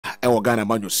e wo Ghana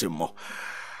manyo simmo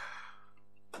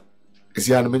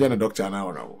isi anu meja na doctor na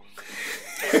honorable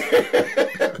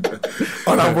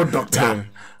honorable doctor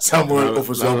Samuel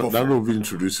Ofosu-Ampofo. That will be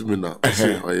introducing me now.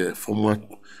 Former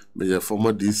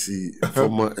DC,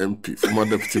 former MP, former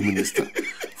deputy minister,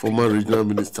 former regional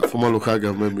minister, former local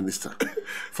government minister,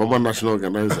 former national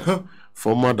organizer,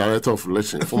 former director of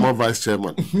elections, former vice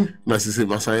chairman, Nasisi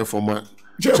Masaya, former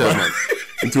chairman.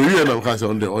 Into you and I'm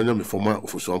on the onion, former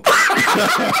Ofosu-Ampofo.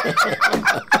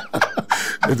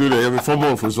 Into the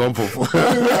former Ofosu-Ampofo.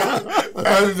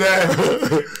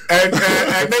 And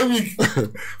then we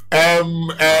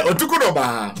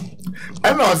Otukuroba.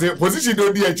 I know the position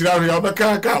don't be a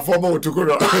Chiraka former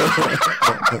Otukuro.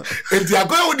 And the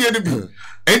Ago the enemy.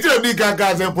 Enter the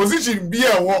Gaga position be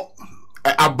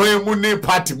a Bayamune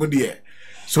party mudia.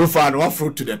 So far, no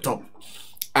fruit to the top.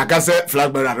 I can say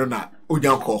flag bearer Rona,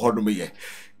 Uyanko Hodume.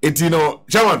 Etino,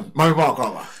 Chairman, my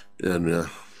Markova. Yeah,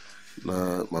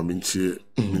 na maminche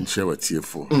watie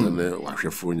fo na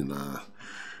wahwefo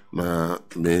na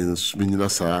means minina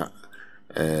sa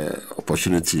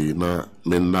opportunity na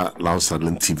menna Loud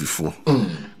Silent TV fo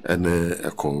and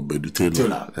eko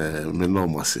bedutelo menna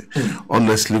omase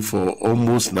honestly for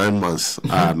almost 9 months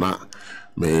na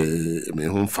me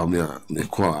home family me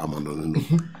ko amano no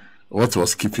what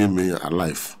was keeping me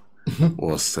alive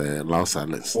was Loud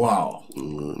Silence. Wow.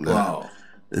 Wow.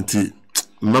 Nti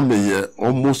Name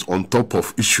almost on top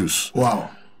of issues. Wow.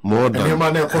 More than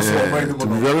to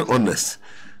be very honest.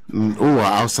 We were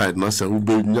outside now, so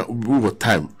we were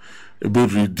time. We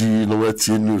reading no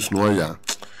news no ya.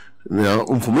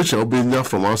 Information will be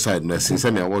from outside now since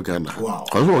I work Ghana. Wow.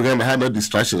 Because we Ghana had no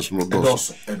distractions no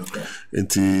those.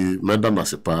 Into Madam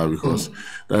Nasipa because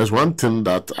there is one thing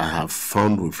that I have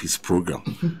found with his program,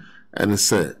 and it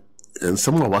said, and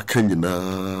some of our Kenyan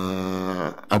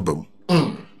album.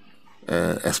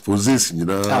 Exposes, you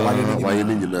know, why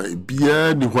you be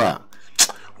anywhere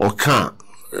or can't,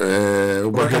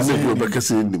 and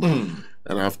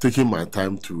I've taken my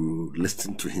time to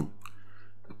listen to him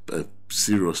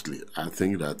seriously. I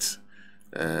think that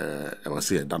I was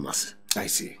say a damas. I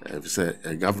see. If it's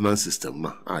a governance system,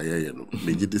 you know,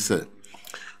 maybe this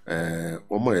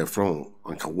one more from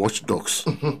watchdogs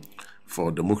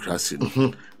for democracy,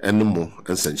 animal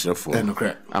and central for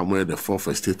I'm where the fourth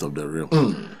estate of the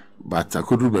realm. But I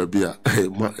could remember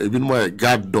even my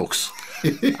guard dogs.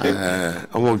 I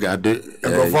won't guard it.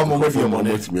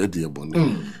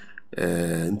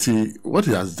 What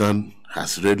he has done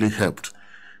has really helped,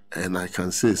 and I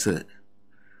can say,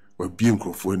 we're being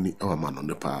conforming our man on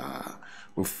the power.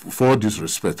 With all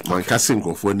disrespect, man can't sing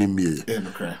conforming me,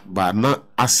 but not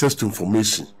access to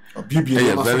information.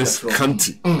 Very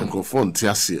scanty and conform to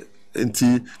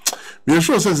Enti we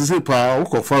sure sense say pa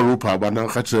wo for Europa but now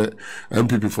catch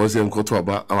MPP for say go to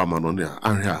about our man on there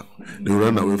and they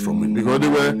ran away from it because they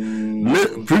were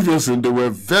previously they were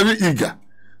very eager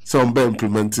some be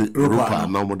implement Europa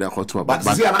now more they go to about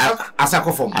but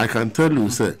I can tell you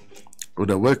say with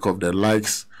the work of the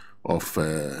likes of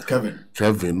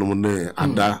Kevin no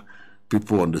other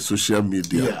people on the social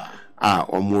media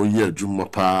omo ye adwuma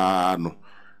pa no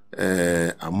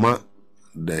ama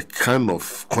the kind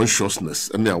of consciousness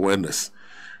and the awareness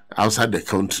outside the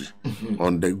country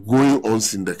on the going on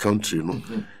in the country, you know.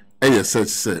 And you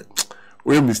said,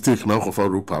 we mistake now for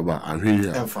Europa, but I'm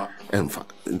here. Enfa.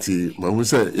 Until my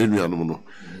say, area no.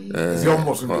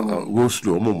 Go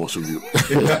slow, almost of you.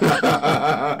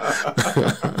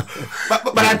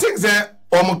 But I think that.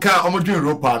 Omo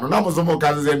Europa no na mo so mo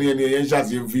ka se ne yen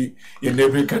chance in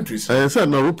neighboring countries. I said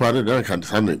no Europa they can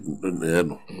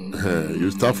no.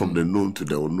 You start from the known to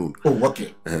the unknown. Oh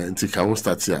okay. Until can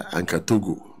start here Anka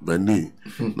Togo, Benin,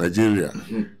 Nigeria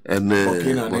and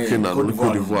Burkina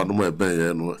Cote d'Ivoire no more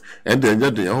ben no. And then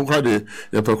you ho kwa de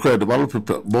you prepare the ballot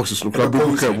boxes no kwa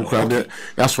buka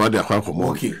that's why they are quite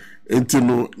common. Okay. Until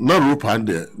no Europa and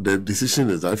the decision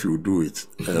is that if you do it,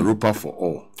 Europa for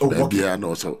all. And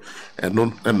also,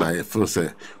 and I feel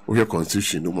say we have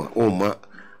constitution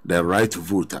the right to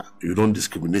vote. You don't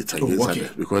discriminate against others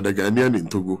because the Ghanaian in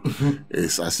Togo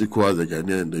is as equal as the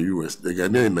Ghanaian in the US. The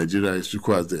Ghanaian in Nigeria is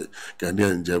equal as the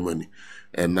Ghanaian in Germany.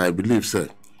 And I believe say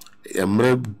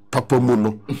Papa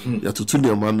Mono ya tutuni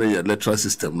amana ya electoral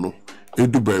system no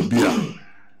edu baby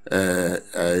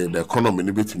the economy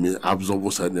ni bit me absorb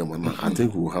us any man. I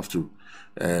think we will have to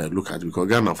look at it because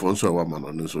Ghana for our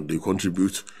man so they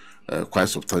contribute quite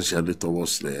substantially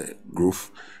towards the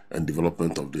growth and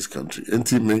development of this country. And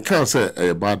team can't say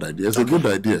a bad idea. It's a good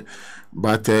idea,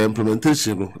 but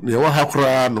implementation no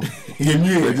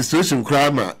registration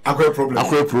crana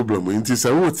problem. It is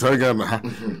a wood Ghana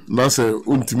now say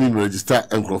untimi register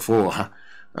and for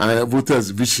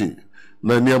voters vision.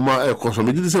 Na niama ekoso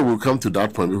me say we'll come to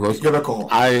that point because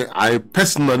I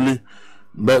personally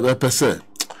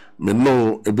me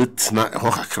know a bit na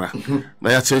kakra na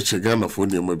ya cheche Ghana for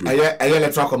niama bi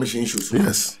electoral commission issues.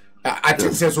 Yes, I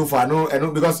think so far no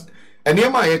because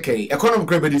niama economic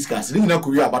credit discuss ni na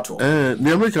ko wi abato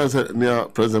niama kan say nia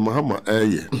President Mahama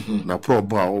na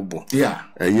probo a obo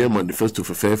manifesto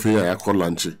fefe ya call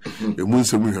lunch e mu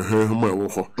nsemu hwehwehwem e wo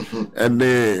ho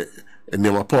ene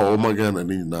niama pa o magana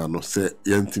ni na no say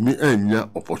yantimi anya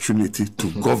opportunity to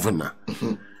governor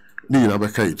ni na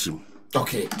beka itim.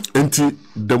 Okay. And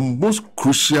the most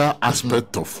crucial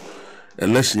aspect of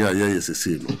election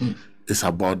is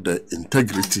about the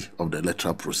integrity of the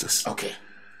electoral process. Okay.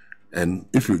 And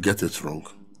if you get it wrong,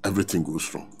 everything goes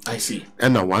wrong. I see.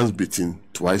 And once beaten,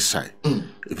 twice shy.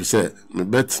 If you say, me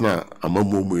bet na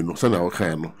amamumu no, sana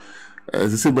wakayano.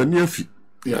 As I say, maniafi.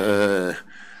 I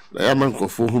am uncle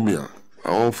for whom ya. I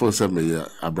want for some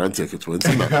a brand ticket.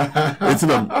 It's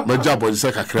not my job. Was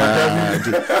like a crab.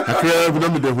 I crab.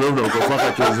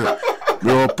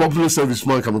 No, the popular service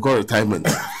man can call retirement.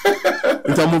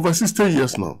 It's over 60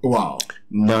 years now. Wow.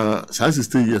 Now,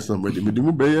 60 years now. Me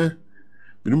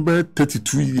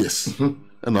 32 years.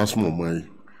 And that's more money.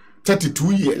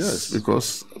 32 years. Yes,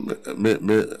 because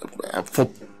for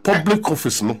public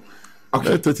office, no.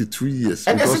 Okay, 32 years.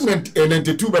 And that's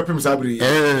 92 by Prim Sabri.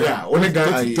 Yeah, only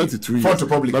guy 32 years. For the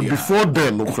public. But before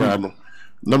then, no,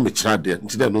 no, me child there.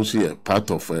 Until then, no see a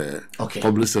part of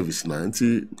public service now.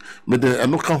 Until me the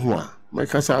no come my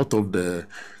case out of the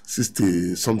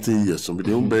 60 something years, so me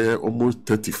the be almost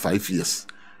 35 years.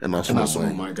 And that's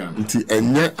oh my God. Until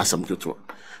enye asam keto.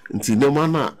 Until no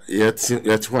mana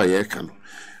yet why ye can.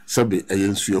 Sabi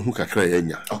ayensu ehu kakra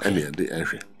yenya. Ene de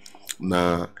ehwe.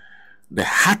 Na the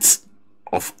heart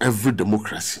of every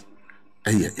democracy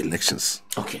elections.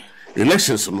 Okay.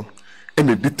 Elections, no, and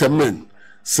they determine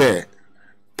say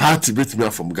party bit me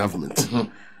from government.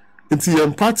 Until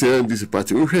young party and this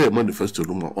party, we hear a manifesto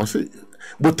or say,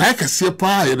 but I can see a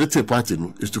party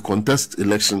no, is to contest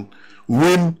election,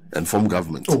 win and form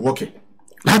government. Oh, okay.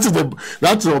 That's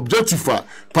the objective for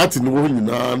party no win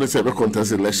na say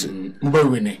contest election.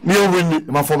 Winning.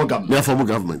 My former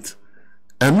government.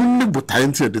 And only but I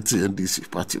enter the NDC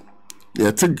party. You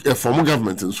take a former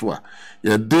government in Swa.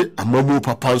 You did a mamu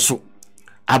papa so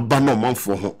abano man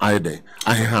for home either.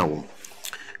 I have.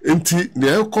 Inti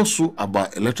the koso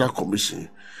about electoral commission.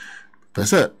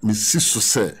 Pese mi siso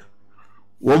say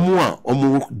one more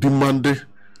omo demanded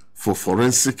for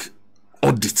forensic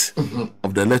audit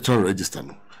of the electoral register.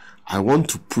 I want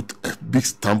to put a big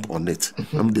stamp on it.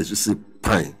 I'm just say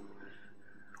pine.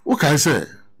 What can I say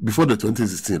before the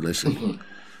 2016 election?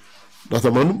 That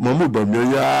Mamu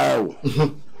Bamia,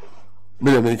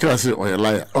 me can say or a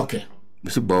liar. Okay.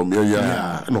 Mr.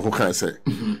 Bamia, and what can I say?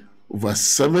 Over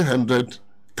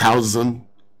 70,000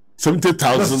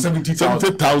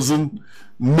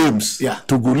 names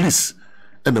to go list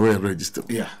and the way register.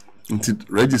 Yeah. Until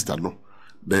register no,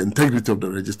 the integrity of the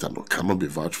register no cannot be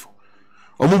vouched for.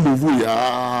 Omo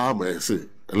ya may say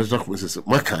electoral commission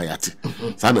makayati.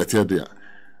 Sana tell there.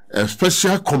 A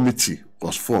special committee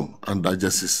was formed under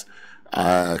Justice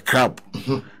Crab.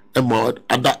 And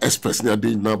other experts now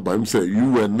did not by him say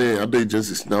you and other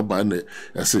agencies now by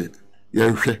I say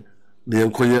the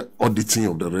inquiry auditing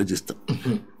of the register.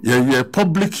 Yeah,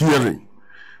 public hearing.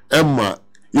 Emma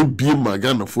you be my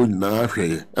Ghana for now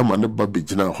here. Emma never be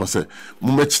Jina Jose.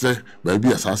 Mumechne maybe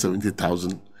as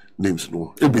 70,000 names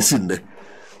no. It be seen there.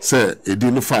 Say it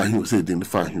didn't find you, say it didn't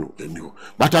find you anymore.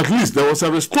 But at least there was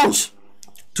a response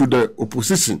to the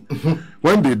opposition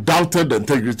when they doubted the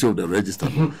integrity of the register.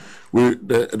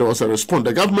 There was a response.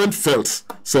 The government felt,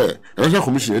 say, Electoral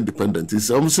Commission independent. It's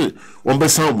almost say, one by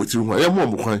sound with you.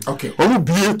 Okay.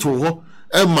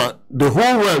 The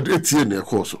whole world, 8 years, of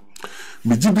course.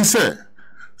 Mijibi say,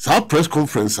 our press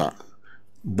conference,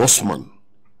 Bossman,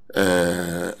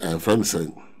 friend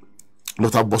said,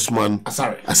 not a Bossman,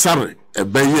 Asare, a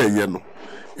Bayer,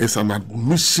 it's an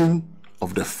admission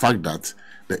of the fact that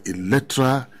the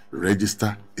electoral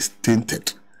register is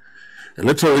tainted.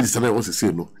 Electoral register was to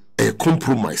say no, a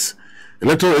compromise.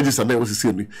 Electoral register was to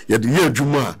say no, yeah, the year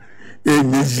Juma,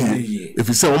 if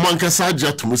you say Oman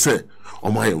Kasaja to me say,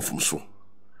 Oman from so.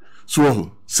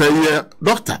 So say yeah,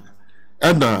 doctor,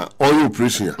 and oil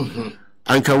operation,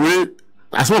 and can we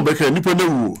as well back any penny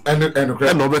and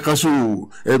no back so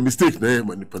a mistake name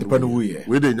and the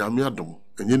we didn't Yamiadum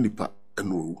and Yenipa.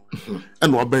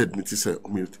 And what bed me to say,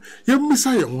 you miss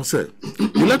I say,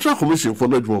 Electoral Commission for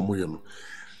not one.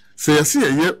 Say, I see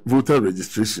a year voter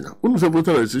registration. When was a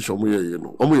voter registration, we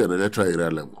know, only an electoral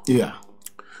area level. Yeah.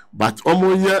 But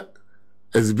almost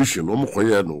exhibition no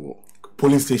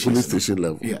polling station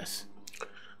level. Yes.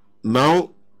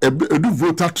 Now do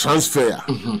voter transfer.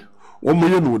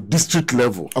 No district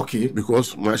level. Okay.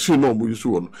 Because machine no use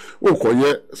one.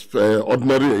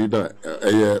 Ordinary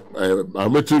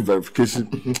biometric verification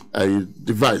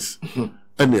device.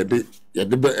 And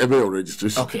every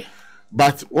registration. Okay.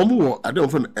 But one more, I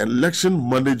don't have an election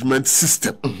management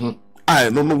system. I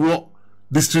don't know what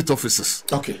district officers.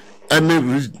 Okay.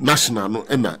 Any national no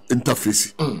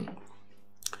interface.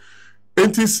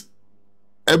 It is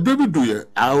a baby do ye.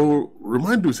 I will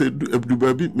remind you say do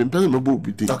baby me person no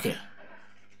be. Okay.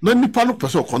 Na nipa no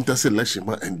person contest election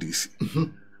ma NDC.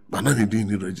 But na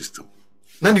ni register.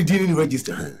 Na ni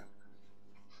register.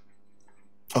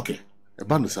 Okay. E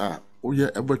ba no sa o ye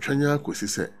e betwanya akosi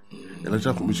say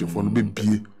electoral commission for no be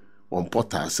bie on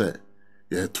portal say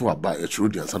ye to aba e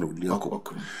chiro di ansa na oni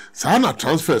akọ. Sa na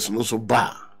transfers no so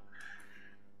ba.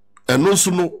 And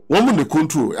also no woman the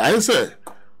control. I say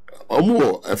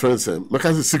omo a friend say make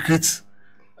us secret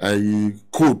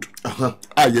code.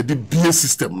 You the BA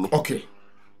system no. Okay.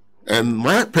 And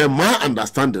my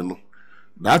understanding no,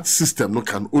 that system no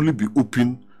can only be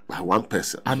opened by one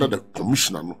person, either the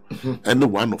commissioner no, and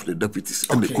one of the deputies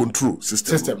and the control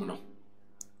system no.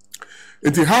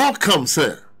 It how come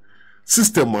say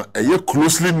system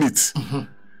closely knit.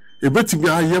 E betimi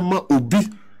ayema obi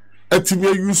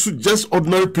etimi use just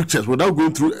ordinary pictures without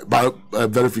going through by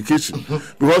verification.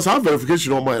 Because our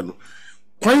verification on my no.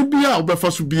 Why be a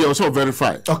obefa so be also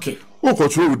verify. Okay. O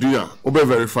control with dia obe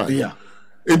verify. Yeah.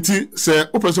 Enti say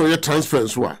o person your transfer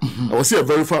so I was say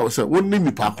verify I say won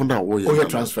ni pa ko na wo your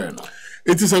transfer no.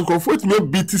 It is a comfort me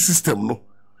BT system no.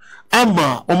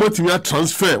 Ama omotimi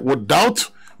transfer without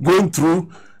going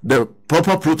through the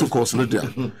proper protocols no there.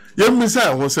 Yem me say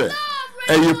I say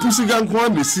e pussy gan ko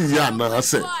an see ya na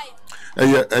say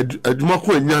aduma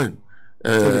ko enyan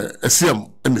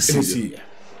SCM NC.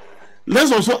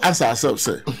 Let's also ask ourselves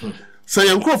say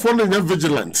yankro for no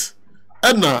vigilant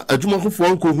and na aduma ko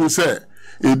for ko hu say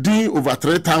edi over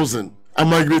 3,000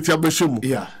 migrate abeshemu.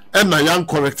 Yeah. And na young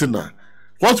correcting na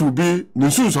what will be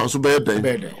nusus so be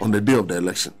on the day of the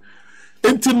election.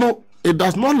 Intino it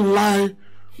does not lie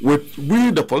with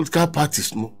we the political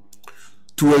parties no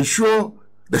to ensure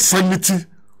the sanity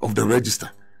of the register.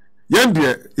 Yen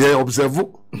de ye observe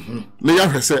na ya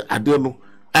hwese ade no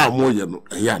amoye no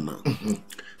eya na.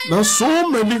 Now so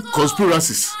many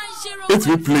conspiracies it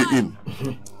will play in.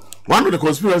 One of the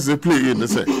conspiracies they play in they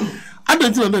say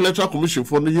the Electoral Commission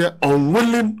for the year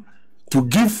unwilling to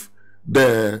give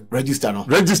the register no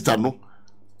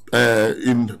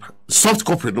in soft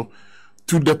copy no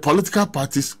to the political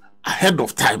parties ahead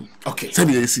of time. Okay.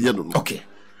 Okay.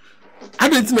 I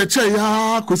didn't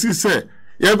know because he said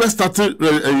you ever started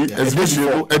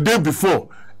exhibition a day before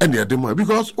any other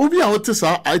because obi our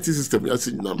IT system you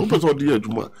see now. No person do you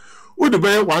the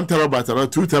buy 1 terabyte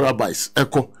and 2 terabytes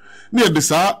echo near the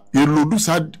sa you load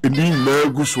sad in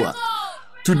the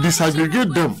to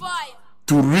disaggregate them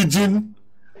to region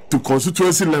to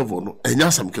constituency level no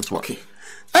enya some ketwa. Okay.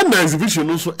 And the exhibition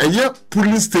also a year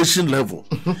polling station level.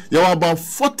 There are about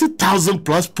 40,000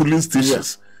 plus polling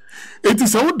stations. Yes. It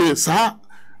is how they say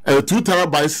 2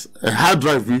 terabytes hard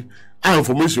drive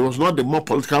information was not the more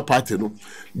political party no.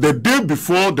 The day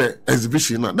before the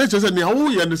exhibition they just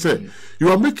say you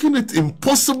are making it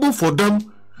impossible for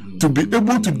them to be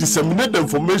able to disseminate the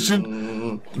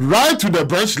information right to the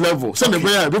branch level. Send the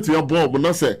way I bet your board but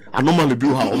not say I normally be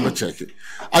how on check it.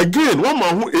 Again, 1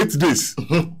 month 8 days.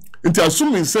 Into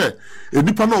assuming say a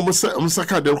nipa na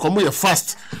omsaka dem come here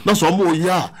fast. Na so mo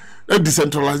ya e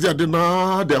decentralize dey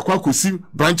na dey akwakosi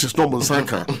branches no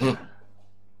monsaka.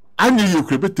 Anyi you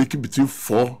could take between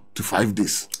 4 to 5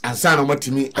 days. And san no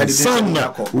matimi and san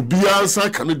na obi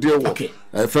ansa kan dey wo. Okay.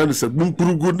 Friend say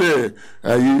bunkurugu ne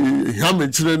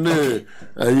hamechire ne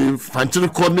fanchire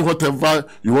call ni whatever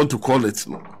you want to call it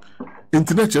no.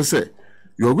 Internet just say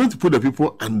you are going to put the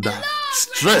people under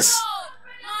stress.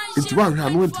 It's why we are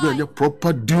going to do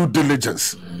proper due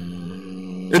diligence.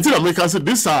 Until America said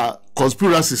these are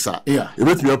conspiracies, yeah. It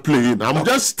makes me playing. I'm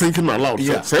just thinking aloud.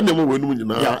 Yeah. Send them away.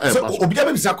 So,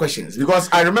 obviously, these are questions because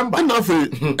I remember. Enough,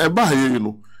 you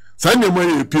know. Send them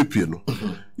away, you know.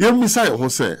 You Messiah who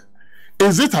say,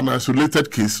 is it an isolated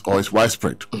case or is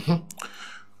widespread?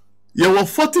 There were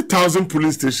 40,000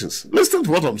 police stations. Listen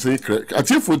to what I'm saying. At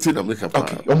 14 America.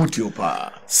 Okay.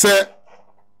 Say,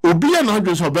 Obia na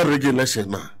just about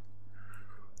regulation now.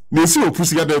 Nisi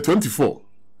opusi ga there 24.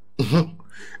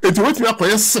 It wait me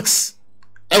acquire 6.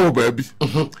 Baby.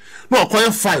 No acquire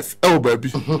 5.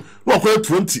 Baby. No acquire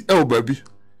 20. Baby.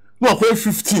 No acquire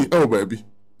 15. Baby.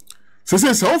 So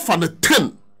say off on the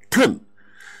 10.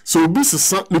 So this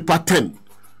is nipa 10.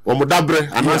 omo dabre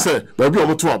ana say baabi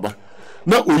omo to aba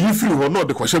na oyi free ho no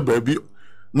de kwahye baabi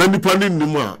na nipa ni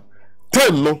nim a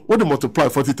 10 no what multiply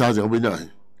 40,000 obenya he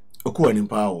okuwa ni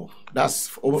power that's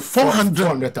over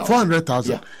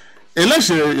 400,000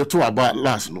 election you to aba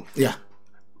last no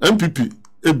MPP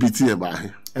ABT ba he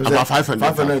about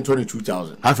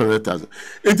 522,000 500,000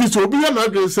 it is obi na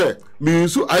dey say me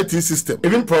use IT system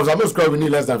even pros I'm not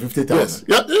need less than 50,000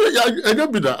 yeah I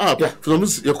don't be that app from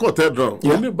your court down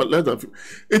only but less than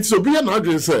it's obi na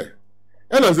dey say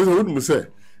and as they would say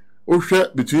o share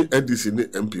between NDC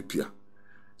and MPP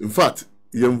in fact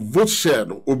your vote share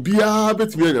no obia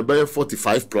betimi anya by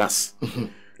 45 plus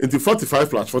into 45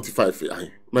 plus 45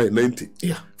 90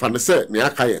 fan say me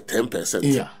aka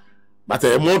 10% but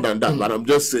more than that but I'm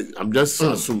just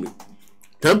assuming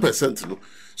 10% no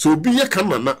so be ye can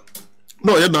na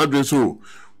no ye na address so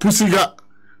pusiga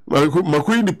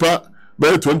makoyi nipa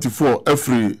by 24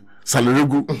 every salary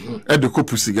go e de ko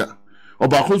pusiga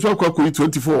oba ko so akwa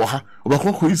 24 ha oba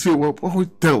ko yi se wo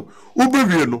 10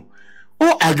 obewie no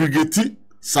o aggregate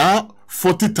sa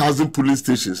 40,000 police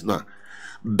stations now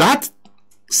that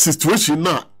situation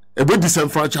now about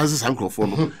disenfranchises and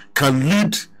can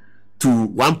lead to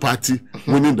one party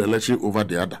winning the election over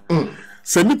the other.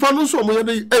 Se nipa no so mo ye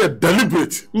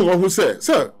deliberate no who say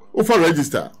sir o for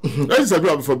register register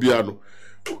go before biano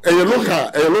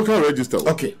a local register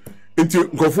okay into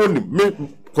ngofo me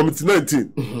committee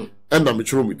 19 and am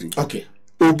chiro meeting okay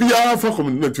obia for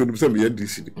committee 19 say me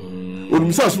NDC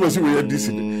onum say asuma say we NDC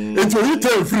into you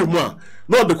tell free mo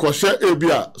no the question e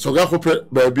bia so ga ko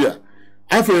ba bia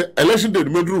after election day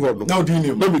me duru ho no now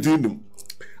din na me din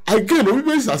again we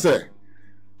be say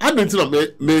I didn't know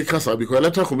me kasa because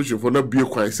electoral commission for not be a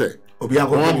quite say obia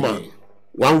go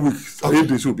 1 week 8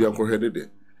 days will be an headed there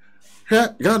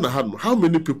here Ghana had how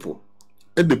many people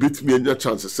and the bit me any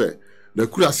chance say na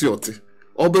kurasi ote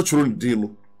obetro ndin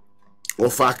no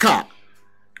of a car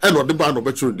and not the ban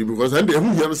obetro ndin because and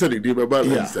who here say the dey be ban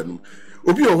no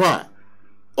obi o ho a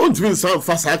on twin some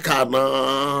fast car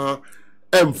na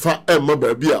emfa emma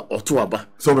ba bia oto aba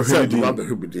so be say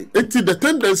the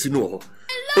tendency no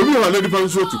obi wa na different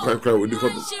so to cry with the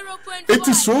it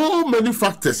is so many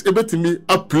factors ebetimi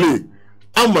a play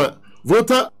ama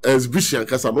voter exhibition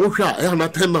kasa no hwa e na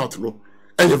turn out no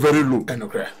e very low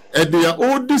e dey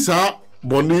all this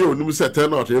money onum say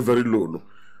turn out e very low no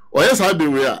o yes how dey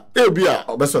we e bi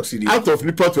a succeed out of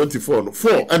nipa 24 no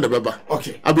 4 and the beba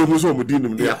okay abehu so mo din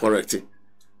nim dey correct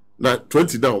na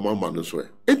 20 down man man so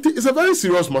it is a very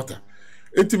serious matter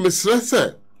it me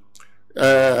say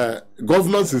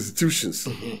governance institutions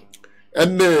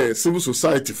and civil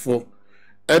society for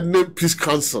and peace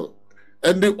council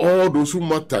and all those who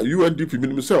matter UNDP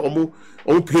minimum say omo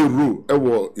pay role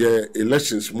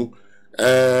elections mu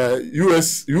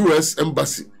US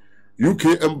embassy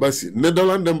UK embassy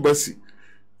Netherlands embassy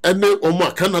and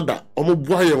omo Canada omo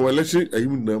boy election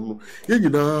ayim nam no ye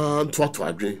nyina ntoato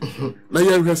adwen na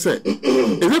ye say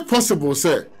is it possible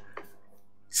say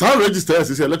some register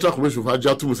as electoral commission for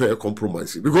Ajatum say a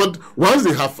compromise because once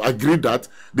they have agreed that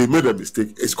they made a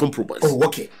mistake, it's compromise. Oh,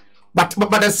 okay. But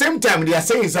at the same time, they are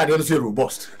saying that they don't say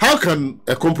robust. How can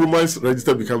a compromise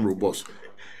register become robust?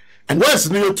 And where's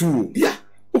near to? Yeah.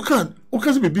 Who can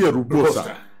be a robust?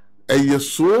 And you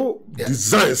so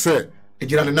design say. I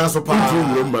didn't know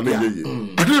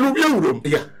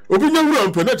yeah.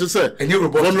 Opinion penetrate say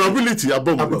vulnerability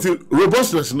above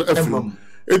robustness no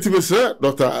it was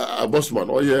Dr. Bosman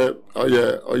or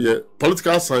your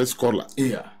political science scholar.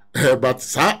 Yeah. But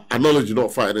sir, knowledge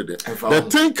not find it. The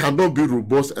thing cannot be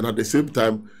robust and at the same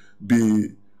time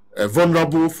be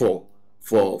vulnerable for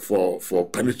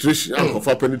penetration and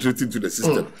for penetrating to the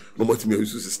system. No multimedia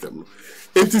system.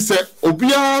 It is a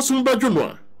obia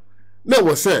sumbajuno.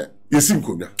 Never say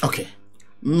yesinkonya. Okay.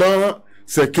 No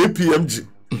say KPMG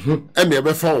and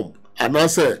never found. And I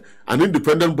say an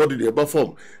independent body they ever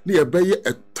form. They be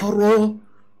a thorough,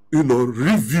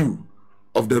 review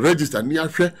of the register. Near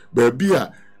share baby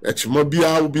a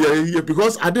chimabia will be a year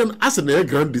because I didn't ask a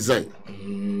grand design.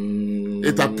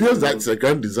 It appears that it's a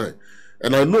grand design,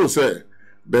 and I know say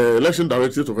the election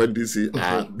directorate of NDC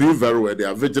are doing very well. They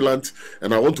are vigilant,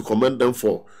 and I want to commend them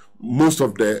for most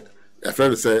of the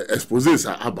friends say exposes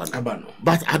are urban.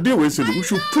 But I did say we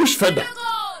should push further.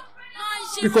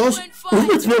 Because we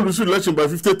bet me lose election by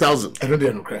 50,000. I don't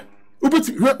know cry. We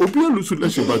lose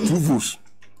election by 2 votes.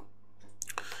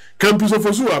 Campus of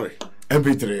Ofosu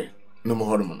MP3 no more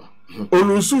hormone.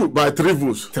 Olusu by 3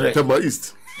 votes. Tema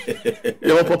East.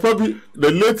 Your papa be the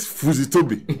late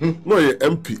Fuzitobi. No ye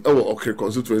MP our okay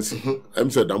constituency. I'm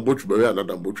said Dambochu be another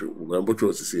Dambochu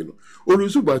was saying.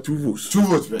 Olusu by 2 votes. 2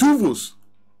 votes. 2 votes.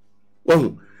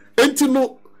 One.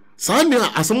 Entino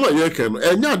Sanya asamo yeken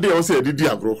enya dey o say didi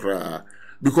agrokra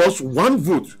because one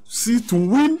vote see to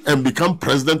win and become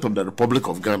president of the Republic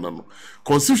of Ghana no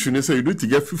constitution say you need to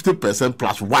get 50%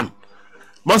 plus 1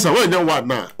 masa when you one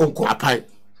na apai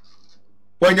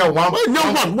when you one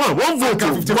vote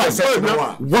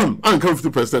 50% one and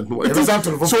 50% no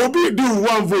so be do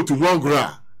one vote to one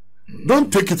gra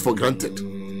don't take it for granted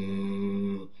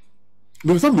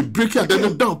no some me break it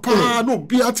then down no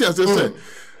be at as say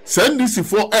send this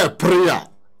for a prayer.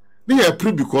 They are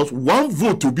pray because one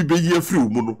vote to be year free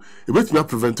mono. It will be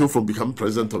prevented from becoming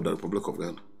president of the Republic of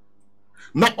Ghana.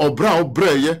 Na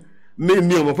obra ye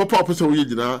ne my papa person we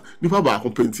jina nipa ba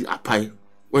kompenti apai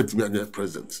went me an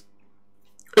president.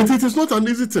 And it is not an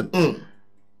easy thing.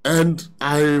 And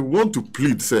I want to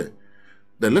plead say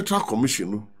the Electoral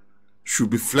Commission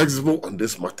should be flexible on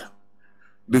this matter.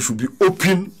 They should be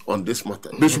open on this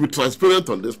matter. They should be transparent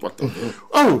on this matter.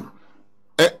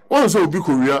 One say obi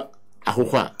Korea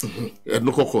ahokwa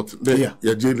no court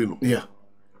ya jail no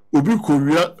obi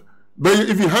Korea be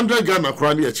even 100 Ghana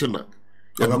kra na eche na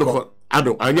ya no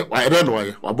ado anya I don't know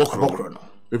why abokro no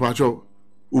e pa cho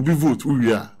obi vote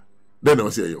uwia then I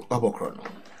say yo abokro no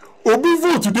obi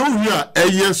vote dey uwia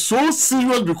eye so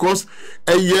serious because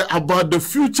eye about the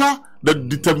future the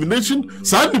determination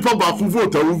sa nipa ba ku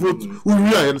vote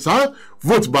uwia yen sa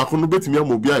vote ba ku no betimi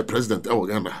am obi a president e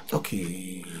Ghana.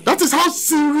 Okay, that is how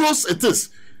serious it is.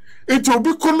 It will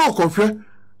be kono konfe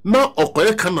na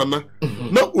okoye kanana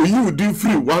na oyi within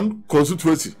free one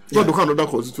constituency not the another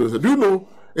constituency. Do you know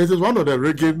it is one of the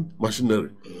rigging machinery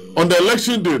on the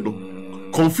election day no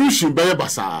confusion be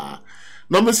basa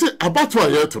na me say about wa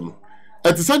yeto no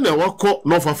it is na wako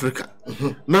North Africa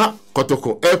na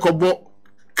kotoko ekobo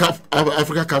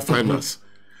Africa Cup finals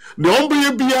the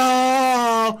ombe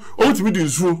bia o to be the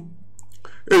zoo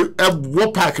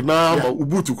what park na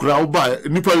ubutu kura oba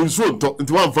nipa nso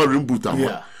nti wan fa remboot am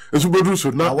enso bedu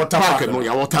so na park no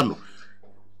ya water no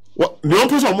ni on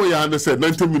person mo ya na say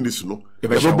 90 minutes no e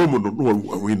be bomo no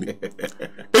win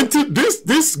enti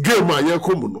this game ya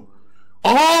come no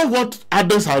all what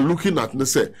others are looking at na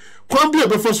say kwan bi e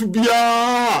be faso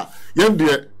bia yem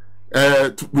de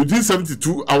within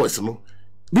 72 hours no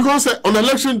because on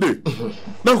election day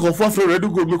na go for ready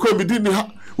go me ko me din ni ha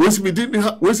we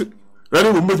ready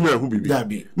will make me a hubi.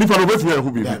 Nipa no bet me a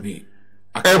hubi.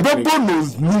 Ebe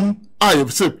bonus num I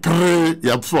say pray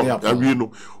ya so ya wi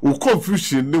no. O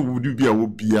confusion ne would be a wo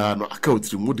bia no aka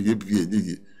otri mu de ye bia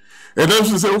enyi. E dem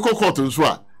so say wo court nso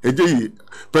a eje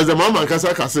president mama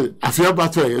kasa kase afia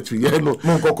battle ye to ye no.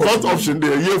 Court option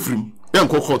dey ye free. Yan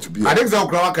court bia. I think that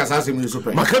crowd kasa say me so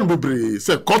pray. Makan bebre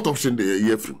say court option dey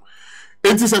ye free.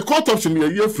 It is a court option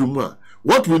ye free mu a.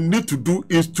 What we need to do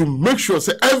is to make sure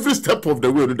say every step of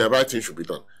the way the right thing should be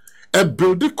done and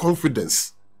build the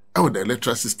confidence with the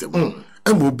electoral system.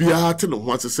 And we'll be out in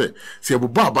what to say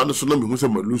baba no so na me hu say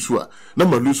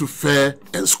malusu fair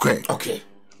and square. Okay.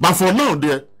 But for now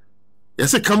there you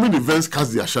say coming events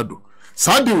cast their shadow.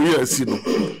 Sadly we see no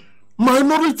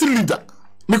minority leader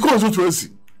because what we see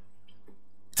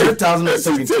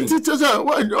 2017.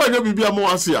 Why you be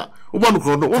more asia?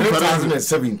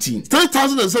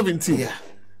 2017. Yeah.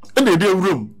 And they dey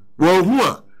room. Well, who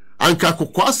are anka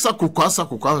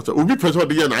kokwasa. Obi person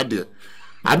dey na ade.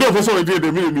 Ade person dey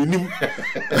dey me nim. Me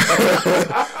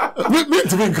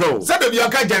to be go. Say dey be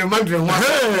aka gerrymandering one.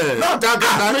 No talk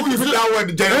that we fit that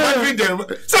word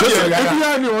gerrymandering. Say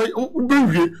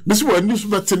be so news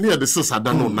but near the 6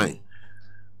 adano 9.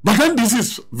 But then this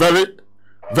is very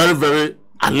very very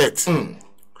alert.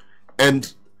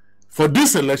 And for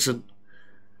this election,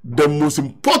 the most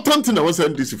important thing I was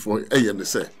saying this for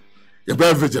say, you're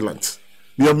very vigilant.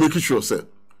 You're making sure, say,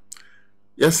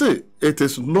 yes, it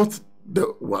is not the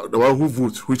one who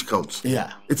votes which counts.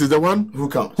 Yeah, it is the one who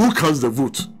counts. Who counts the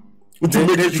vote? It is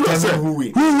making sure, say, who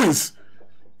wins.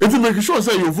 It is making sure,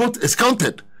 say, your vote is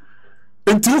counted.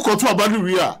 Until you control about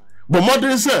we are. But more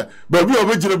than say, but we are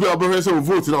originally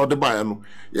vote in our debate.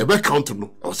 You better count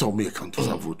no. Also, me count to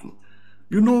vote no.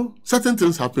 You know, certain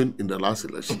things happen in the last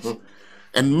elections.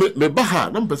 And me baha,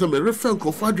 na mpesa me refer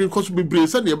ko fadrin ko so bebre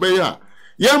se ne be ya.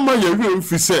 Ya ma ya wi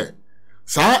mfi se.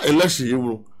 Sa election yi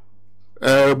mu.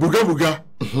 Buga.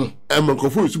 Man ko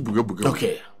fo isu buga.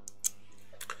 Okay.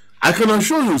 I can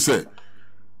assure you say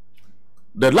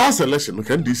the last election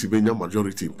can DC benya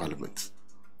majority in parliament.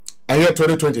 And year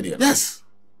 2020 there. Yes.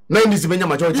 Now DC benya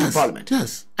majority in parliament.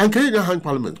 Yes. And can you hang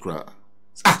parliament kra?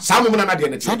 Some women na dey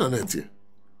na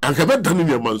and can done in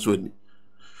your man's way.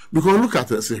 Because look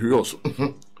at it, serious.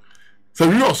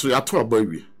 Serious, you are to a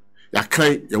baby. You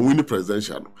can't, you win the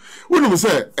presidential. When we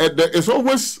say, it's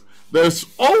always there's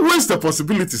always the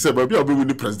possibility say baby I'll be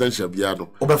winning presidential biano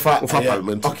over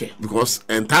parliament. Okay. Because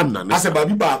and time na. I say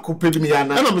baby ba ko pedi me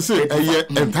yana. And I'm say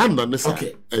and time na nessa.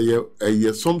 Okay.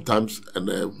 Sometimes and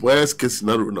worst case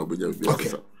scenario na be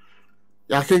okay.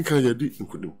 Ya can you do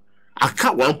including. I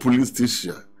can't one police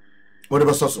station. What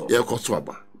about so? Yeah,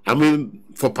 Koswaba. I mean,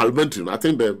 for parliamentary, I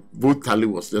think the vote tally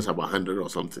was just about 100 or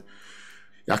something.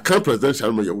 You can't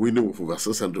presidential, you're winning with over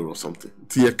 600 or something.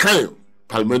 You can't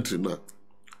parliamentary now.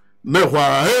 No,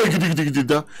 hey,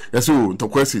 yes, oh, to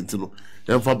question, you know,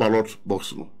 you have a ballot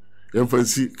box, no, you have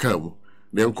see Camo,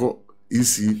 then call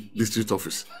EC district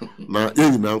office. Now,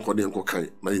 you know,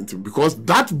 because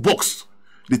that box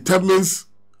determines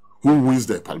who wins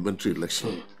the parliamentary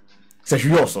election.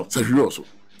 Seriously.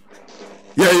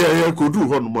 Yeah, could do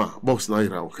one more box na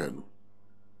ira okay.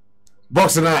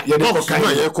 Box na ye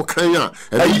kokan ya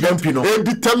e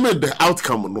determine the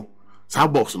outcome no. Sa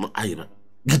box no ira.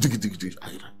 Gidi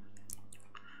ira.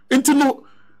 Intino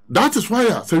that is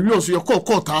why serious your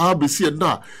court have see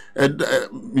na and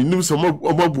minim some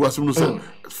omabu asem no say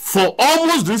for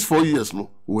almost these 4 years no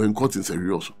we in court in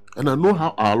serious. And I know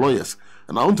how our lawyers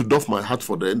and I want to doff my hat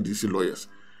for the NDC lawyers.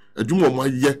 Adwuma mo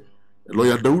ye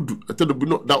lawyer Daudu, I tell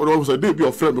you, that was a day be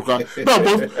your friend because that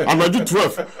was and I do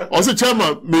 12. I say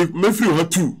chairman may feel her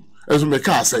too, as my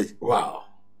car say. Wow.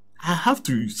 I have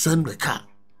to send my car.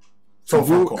 So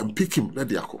go and pick him, let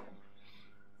the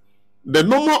The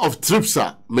number of trips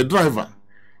are my driver,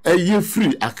 a year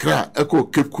free Accra, Echo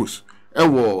Cape Coast, a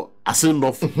war as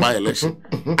enough by election.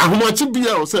 And how much be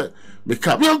I say, my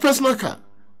car, be a personal car.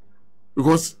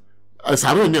 Because as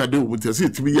I don't know, with the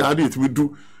city, we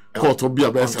do. Court will be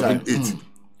about 7-8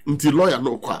 until lawyer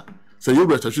no qua. Say you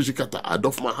better should kata. I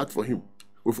doff my hat for him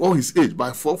with all his age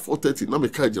by 4:30. Now me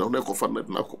carry on na confirm net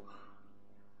nako.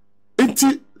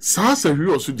 Enti sa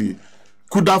serious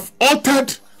could have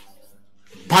altered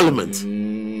parliament.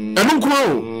 Enu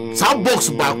kwa sa box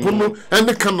ba kono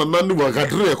ene kan na ni wa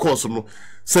gadre course no.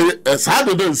 Say sa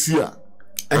do dan sia.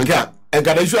 Enga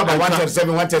issue about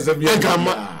 137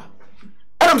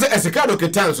 I'm saying Esicado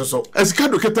Ketan so.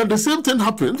 Esicado Ketan, the same thing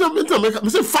happened. I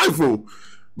say 5-0.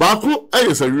 Bako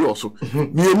is serious.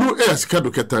 Me no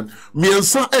Esicado Ketan. Me and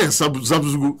son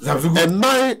Zabzugu. And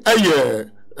 9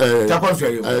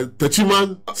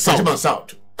 Tachiman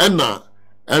South. And now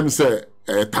I'm say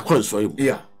Takon for him.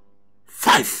 Yeah.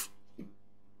 5.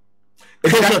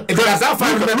 It has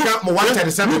 5 more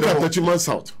 137. Look at Tachiman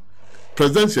South.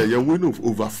 Presidential, you're winning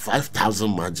over 5,000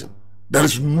 margin. There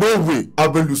is no way I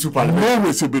will lose parliament. No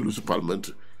way to lose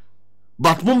parliament.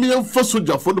 But when we first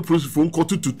soldier for the police phone call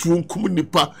to 2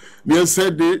 communipa, near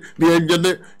said the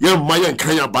engine, Mayan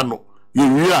Kaya Bano. You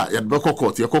are at Bako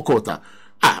Court, your court.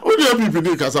 Ah, only a people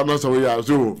because I'm not so we are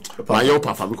so my own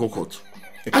papa court.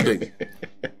 I think.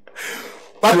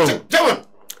 But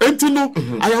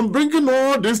I am bringing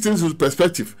all these things into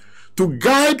perspective to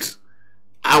guide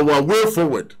our way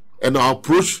forward and our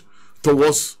approach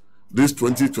towards this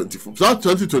 2024. So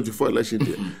 2024 election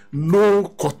year, no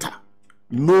quota,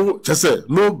 no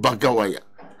bagawaya.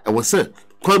 I was say,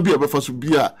 can't be able to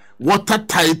be a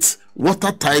watertight,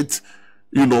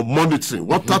 monitoring,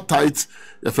 watertight.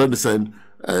 Your friend is saying,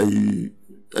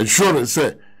 insurance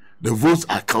say the votes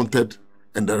are counted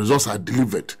and the results are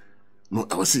delivered. No,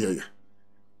 I was saying,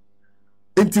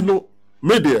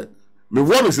 media, me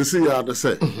want to say,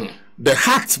 the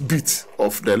heartbeat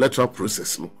of the electoral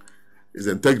process, no. Is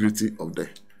the integrity of the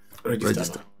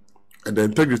register. And the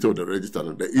integrity of the register,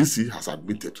 the EC has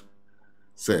admitted,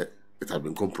 say it has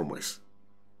been compromised.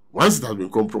 Once it has been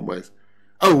compromised,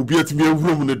 I will be at me a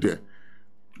room in there.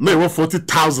 Maybe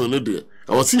 40,000 in there.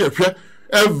 I was seeing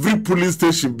every police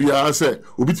station be I say,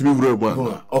 will be to me room.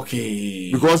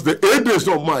 Okay. Because the 8 days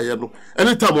not my,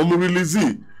 anytime I'm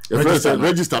releasing,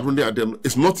 register on there,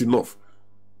 it's not enough.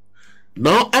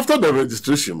 Now, after the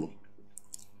registration,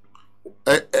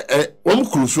 yeah.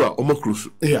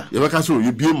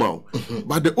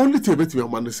 But the only thing about me,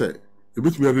 man, say,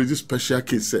 about me, a special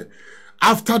case, say,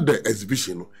 after the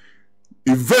exhibition,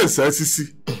 events,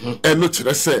 and not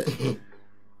say,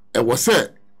 and was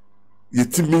said, you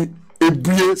tell me a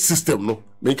BA system, no,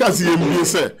 because you BA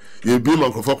say, you be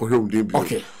man for home,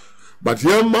 okay. But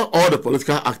here, all the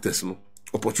political actors, no,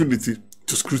 opportunity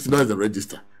to scrutinize the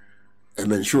register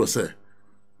and ensure, say,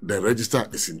 the register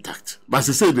is intact. But as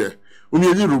I say there, only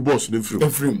a robust in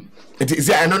film. It is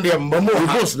I know the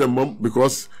robust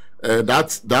because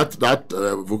that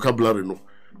vocabulary no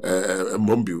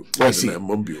mombio. I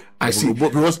see.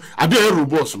 Because I did a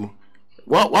robust no.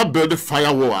 What build a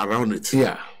firewall around it?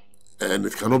 Yeah. And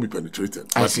it cannot be penetrated.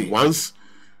 I see. Once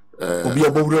obi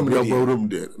abowuram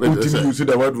de ultimate use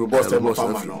the word robust and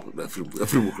farmer no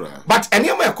but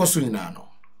anyama ekoso nyina no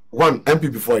one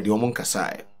MP before the omon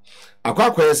kasai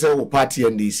akwa say wo party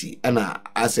NDC na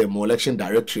as a election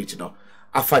directorate no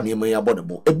afa ne man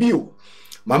abodebo ebio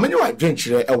ma menye wa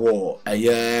dwenkyere ewo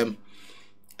eye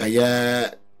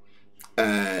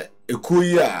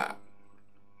ekuyi a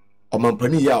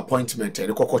omampani ya appointment e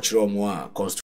kokokire omo a